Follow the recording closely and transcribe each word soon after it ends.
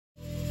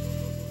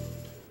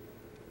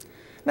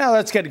Now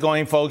let's get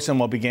going, folks, and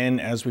we'll begin,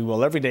 as we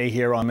will every day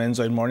here on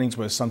Menzoid Mornings,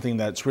 with something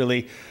that's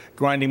really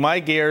grinding my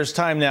gears.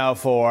 Time now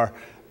for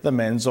the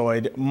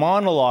Menzoid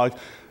monologue.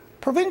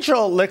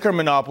 Provincial liquor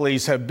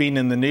monopolies have been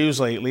in the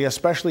news lately,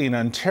 especially in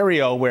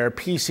Ontario, where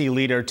PC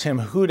leader Tim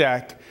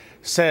Hudak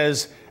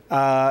says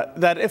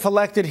that if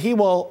elected, he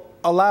will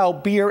allow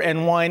beer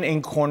and wine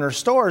in corner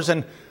stores.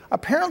 And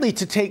apparently,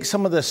 to take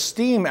some of the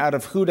steam out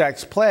of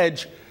Hudak's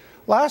pledge,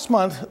 last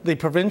month the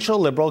provincial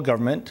Liberal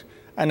government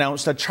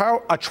announced a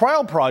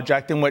trial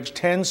project in which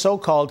 10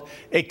 so-called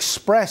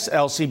express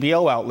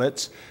LCBO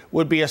outlets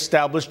would be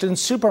established in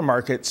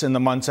supermarkets in the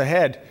months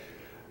ahead.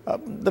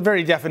 The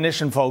very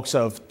definition, folks,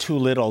 of too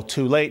little,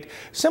 too late.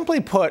 Simply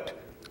put,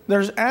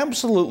 there's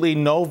absolutely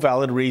no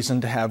valid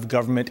reason to have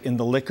government in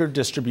the liquor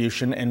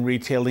distribution and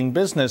retailing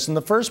business in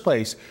the first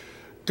place.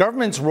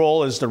 Government's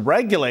role is to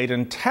regulate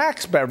and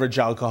tax beverage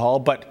alcohol,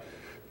 but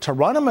to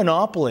run a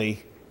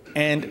monopoly,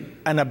 and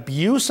an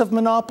abusive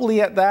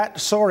monopoly at that,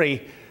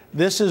 sorry,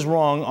 this is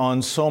wrong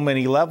on so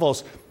many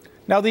levels.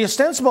 Now, the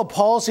ostensible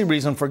policy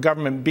reason for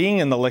government being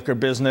in the liquor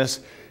business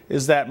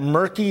is that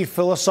murky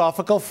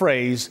philosophical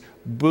phrase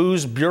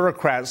booze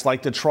bureaucrats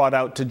like to trot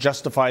out to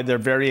justify their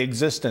very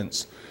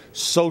existence: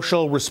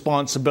 social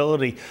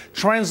responsibility.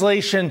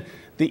 Translation: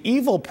 the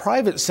evil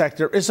private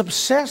sector is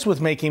obsessed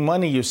with making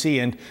money, you see,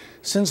 and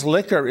since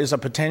liquor is a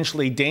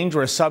potentially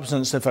dangerous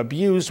substance if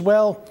abused,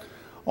 well,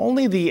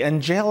 only the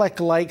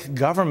angelic-like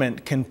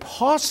government can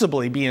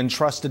possibly be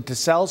entrusted to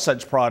sell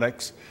such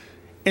products.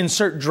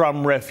 Insert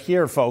drum riff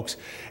here, folks.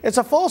 It's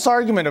a false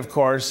argument, of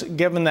course,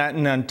 given that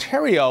in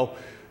Ontario,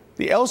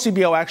 the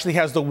LCBO actually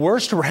has the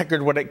worst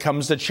record when it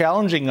comes to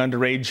challenging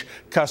underage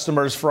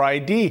customers for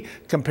ID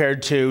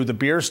compared to the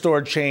beer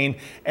store chain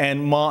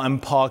and ma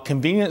and pa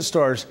convenience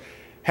stores.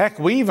 Heck,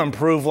 we even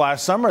proved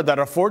last summer that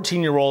a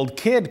 14-year-old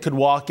kid could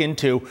walk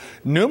into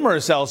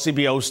numerous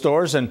LCBO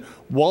stores and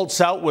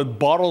waltz out with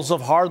bottles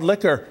of hard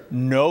liquor,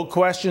 no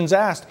questions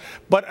asked.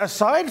 But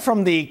aside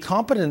from the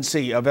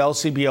competency of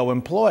LCBO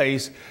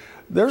employees,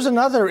 there's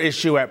another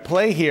issue at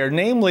play here,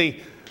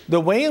 namely the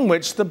way in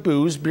which the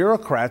booze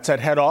bureaucrats at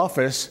head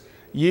office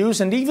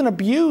use and even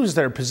abuse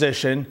their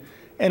position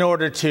in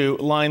order to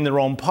line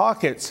their own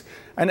pockets.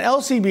 An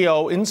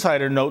LCBO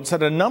insider notes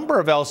that a number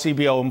of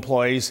LCBO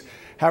employees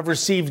have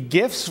received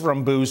gifts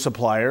from booze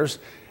suppliers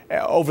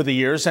over the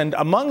years. And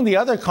among the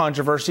other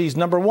controversies,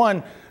 number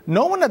one,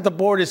 no one at the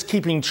board is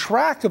keeping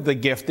track of the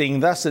gifting,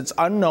 thus it's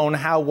unknown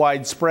how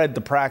widespread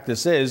the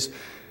practice is.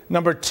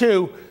 Number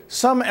two,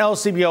 some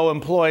LCBO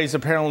employees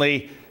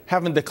apparently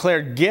haven't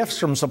declared gifts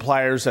from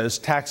suppliers as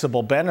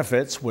taxable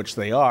benefits, which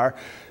they are.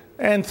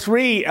 And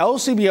three,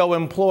 LCBO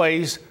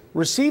employees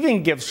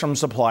receiving gifts from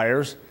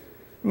suppliers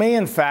may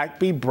in fact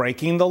be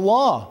breaking the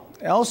law.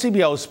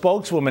 LCBO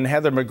spokeswoman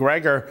Heather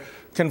McGregor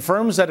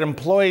confirms that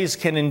employees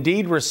can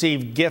indeed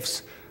receive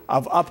gifts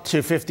of up to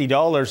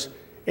 $50.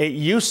 It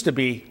used to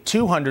be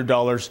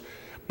 $200.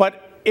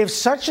 But if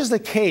such is the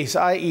case,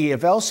 i.e.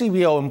 if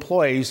LCBO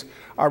employees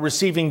are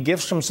receiving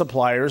gifts from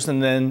suppliers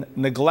and then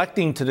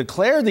neglecting to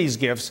declare these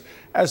gifts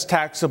as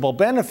taxable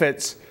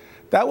benefits,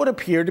 that would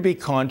appear to be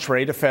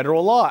contrary to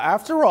federal law.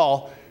 After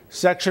all,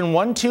 Section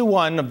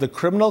 121 of the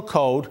Criminal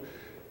Code,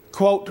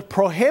 quote,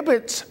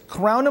 prohibits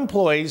Crown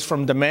employees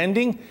from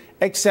demanding,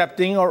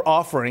 accepting, or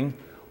offering,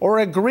 or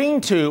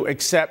agreeing to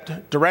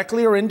accept,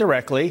 directly or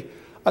indirectly,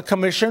 a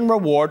commission,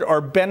 reward,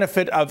 or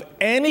benefit of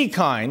any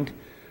kind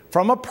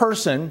from a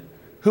person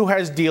who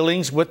has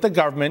dealings with the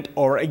government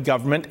or a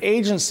government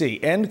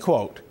agency, end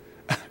quote.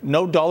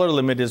 No dollar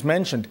limit is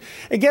mentioned.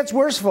 It gets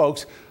worse,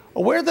 folks.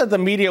 Aware that the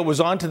media was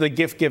onto the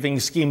gift-giving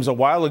schemes a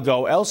while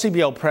ago,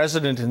 LCBO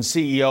President and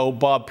CEO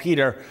Bob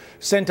Peter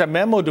sent a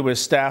memo to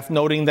his staff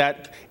noting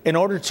that in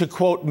order to,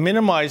 quote,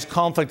 minimize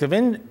conflict of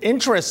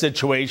interest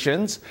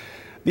situations,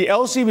 the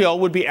LCBO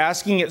would be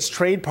asking its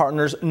trade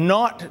partners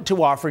not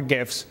to offer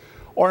gifts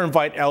or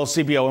invite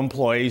LCBO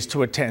employees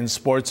to attend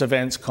sports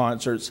events,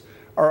 concerts,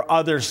 or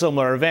other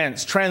similar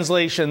events.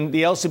 Translation,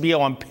 the LCBO,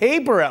 on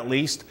paper at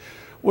least,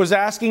 was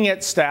asking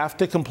its staff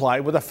to comply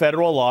with a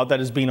federal law that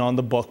has been on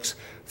the books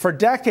for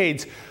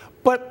decades.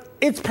 But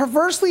it's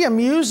perversely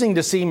amusing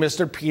to see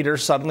Mr. Peter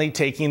suddenly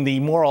taking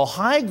the moral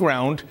high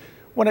ground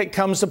when it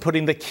comes to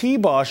putting the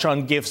kibosh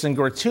on gifts and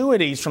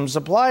gratuities from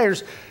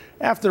suppliers.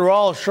 After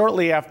all,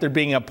 shortly after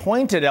being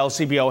appointed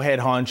LCBO head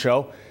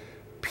honcho,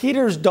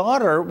 Peter's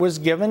daughter was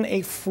given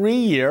a free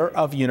year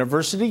of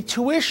university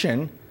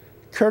tuition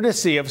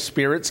courtesy of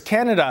Spirits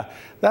Canada.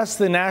 That's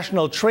the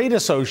national trade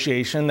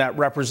association that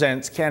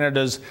represents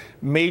Canada's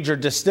major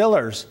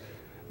distillers.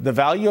 The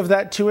value of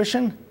that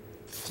tuition?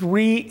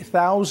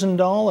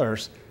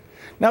 $3,000.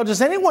 Now,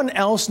 does anyone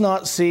else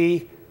not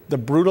see the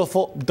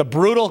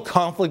brutal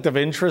conflict of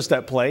interest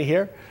at play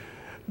here?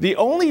 The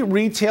only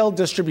retail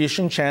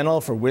distribution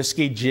channel for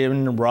whiskey,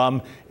 gin,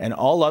 rum, and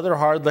all other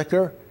hard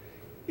liquor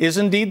is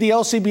indeed the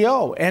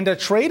LCBO, and a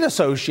trade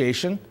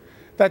association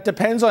that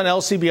depends on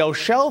LCBO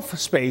shelf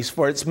space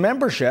for its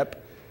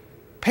membership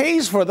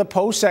pays for the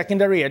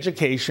post-secondary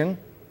education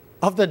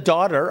of the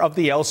daughter of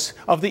the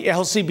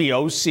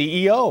LCBO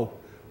CEO.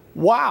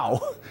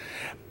 Wow.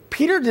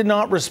 Peter did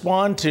not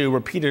respond to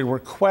repeated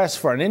requests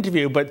for an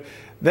interview, but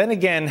then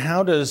again,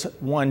 how does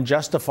one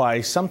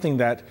justify something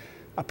that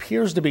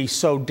appears to be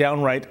so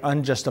downright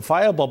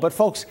unjustifiable? But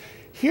folks,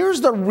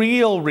 here's the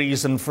real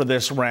reason for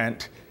this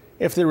rant.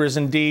 If there is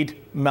indeed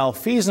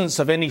malfeasance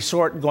of any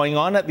sort going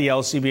on at the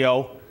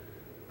LCBO,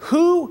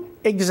 who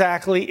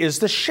exactly is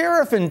the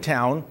sheriff in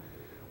town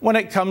when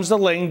it comes to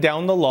laying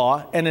down the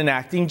law and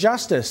enacting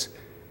justice?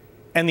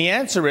 And the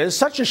answer is,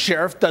 such a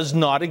sheriff does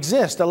not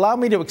exist. Allow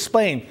me to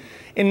explain.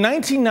 In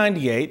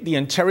 1998, the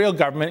Ontario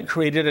government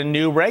created a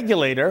new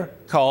regulator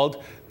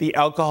called the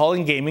Alcohol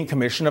and Gaming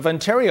Commission of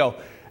Ontario.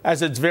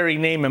 As its very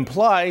name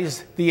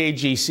implies, the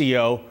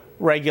AGCO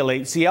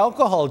regulates the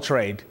alcohol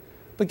trade.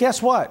 But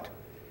guess what?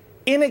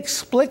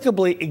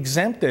 Inexplicably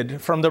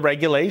exempted from the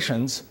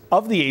regulations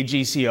of the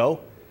AGCO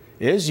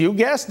is, you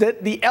guessed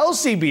it, the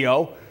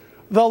LCBO,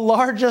 the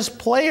largest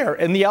player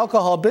in the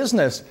alcohol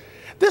business.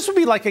 This would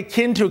be like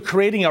akin to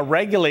creating a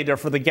regulator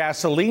for the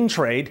gasoline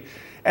trade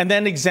and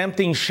then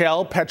exempting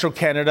Shell,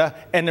 Petro-Canada,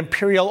 and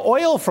Imperial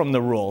Oil from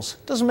the rules.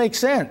 Doesn't make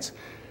sense.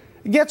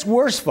 It gets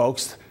worse,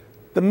 folks.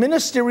 The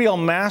ministerial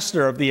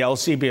master of the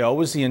LCBO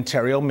was the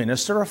Ontario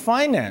Minister of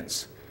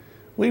Finance.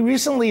 We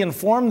recently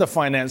informed the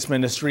Finance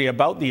Ministry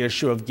about the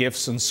issue of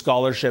gifts and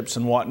scholarships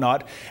and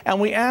whatnot, and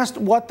we asked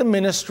what the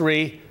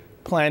ministry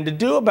planned to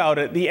do about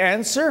it. The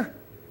answer?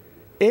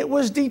 It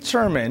was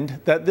determined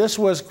that this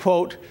was,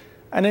 quote,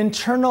 an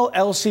internal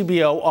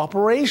LCBO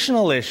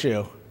operational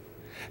issue.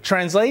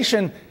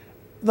 Translation,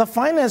 the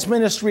Finance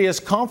Ministry is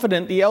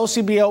confident the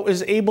LCBO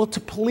is able to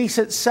police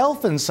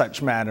itself in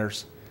such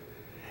matters.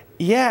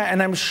 Yeah,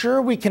 and I'm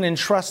sure we can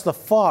entrust the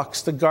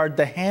fox to guard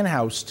the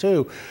henhouse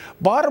too.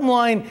 Bottom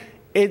line,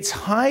 it's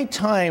high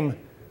time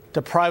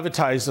to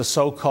privatize the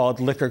so-called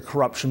liquor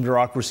corruption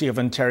bureaucracy of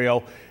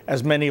Ontario,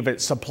 as many of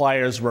its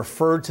suppliers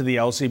refer to the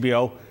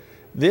LCBO.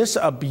 This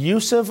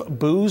abusive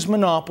booze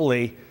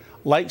monopoly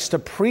likes to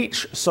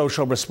preach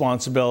social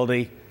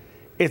responsibility.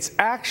 Its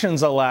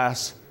actions,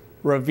 alas,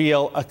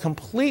 reveal a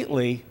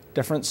completely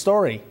different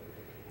story.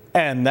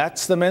 And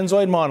that's the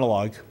Menzoid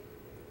monologue.